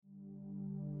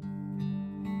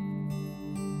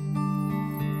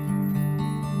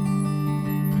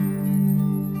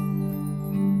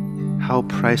How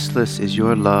priceless is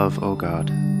your love, O God!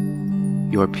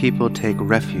 Your people take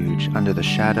refuge under the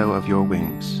shadow of your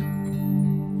wings.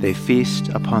 They feast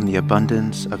upon the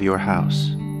abundance of your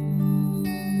house.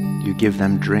 You give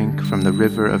them drink from the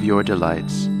river of your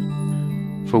delights.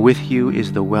 For with you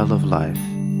is the well of life,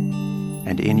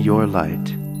 and in your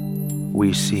light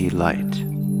we see light.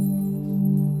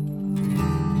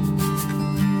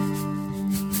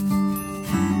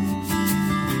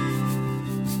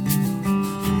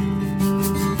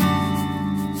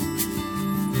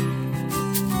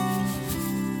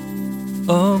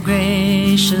 O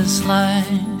gracious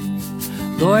light,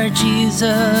 Lord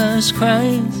Jesus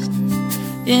Christ,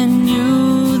 in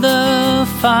you the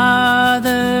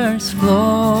Father's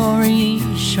glory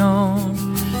shone.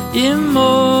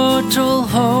 Immortal,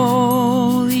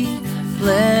 holy,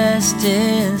 blessed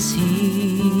is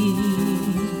he,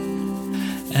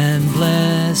 and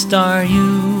blessed are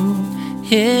you,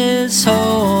 his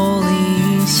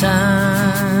holy Son.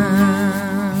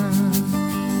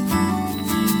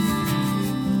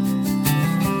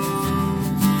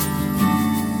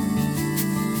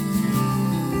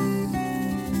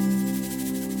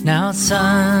 Now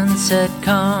sunset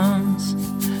comes,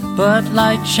 but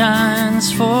light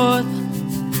shines forth.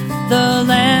 The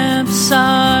lamps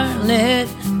are lit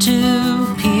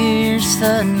to pierce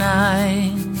the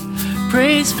night.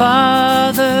 Praise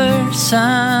Father,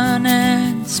 Son,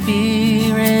 and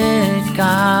Spirit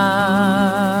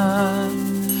God,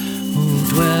 who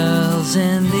dwells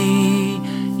in the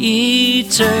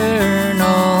eternal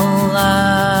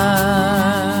light.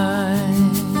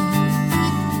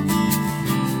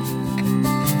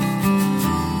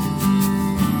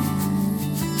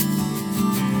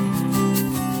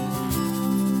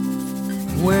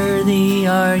 Worthy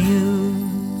are you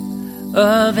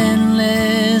of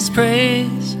endless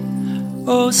praise,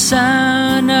 O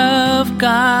Son of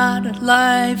God,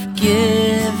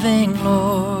 life-giving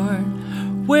Lord.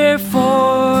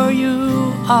 Wherefore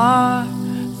you are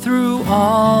through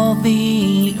all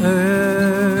the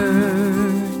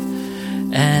earth,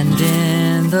 and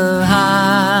in the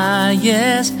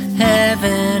highest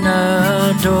heaven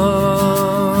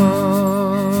adored.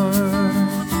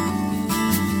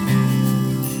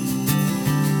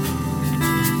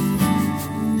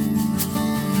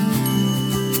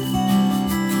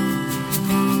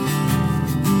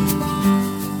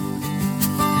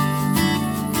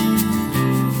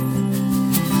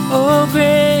 O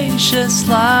gracious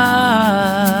light.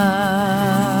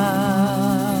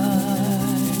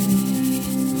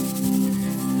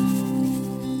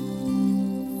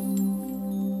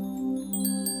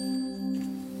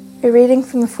 A reading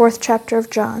from the 4th chapter of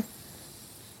John.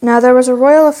 Now there was a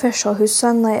royal official whose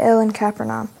son lay ill in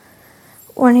Capernaum.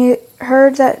 When he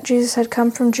heard that Jesus had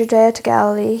come from Judea to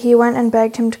Galilee, he went and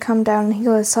begged him to come down and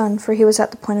heal his son, for he was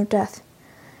at the point of death.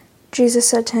 Jesus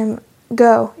said to him,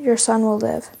 "Go, your son will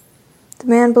live." The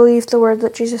man believed the word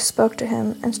that Jesus spoke to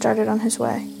him and started on his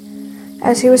way.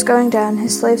 As he was going down,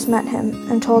 his slaves met him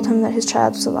and told him that his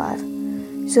child was alive.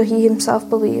 So he himself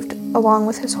believed, along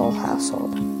with his whole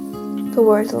household. The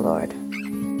word of the Lord.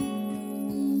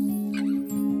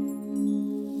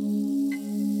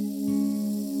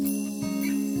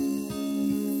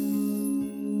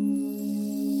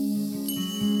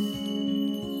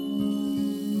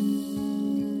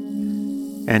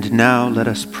 And now let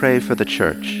us pray for the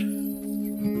Church,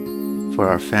 for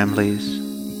our families,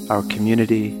 our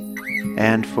community,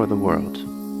 and for the world.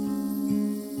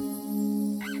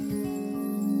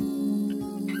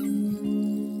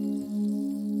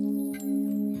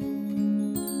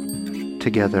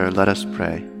 Together let us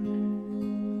pray.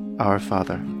 Our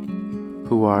Father,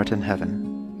 who art in heaven,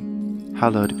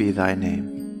 hallowed be thy name.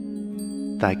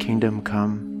 Thy kingdom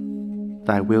come,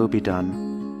 thy will be done,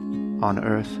 on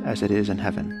earth as it is in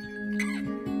heaven.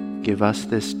 Give us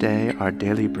this day our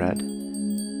daily bread,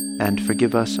 and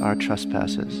forgive us our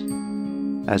trespasses,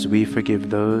 as we forgive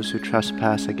those who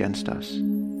trespass against us.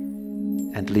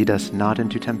 And lead us not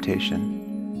into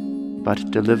temptation,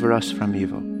 but deliver us from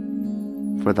evil.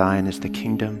 For thine is the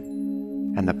kingdom,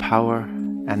 and the power,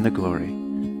 and the glory,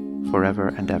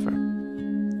 forever and ever.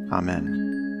 Amen.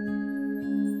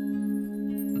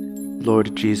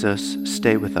 Lord Jesus,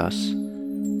 stay with us,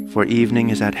 for evening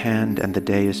is at hand and the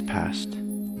day is past.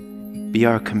 Be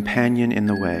our companion in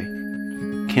the way.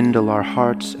 Kindle our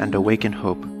hearts and awaken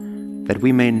hope, that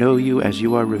we may know you as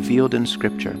you are revealed in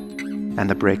Scripture and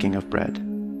the breaking of bread.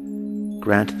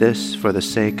 Grant this for the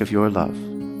sake of your love.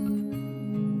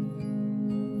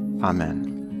 Amen.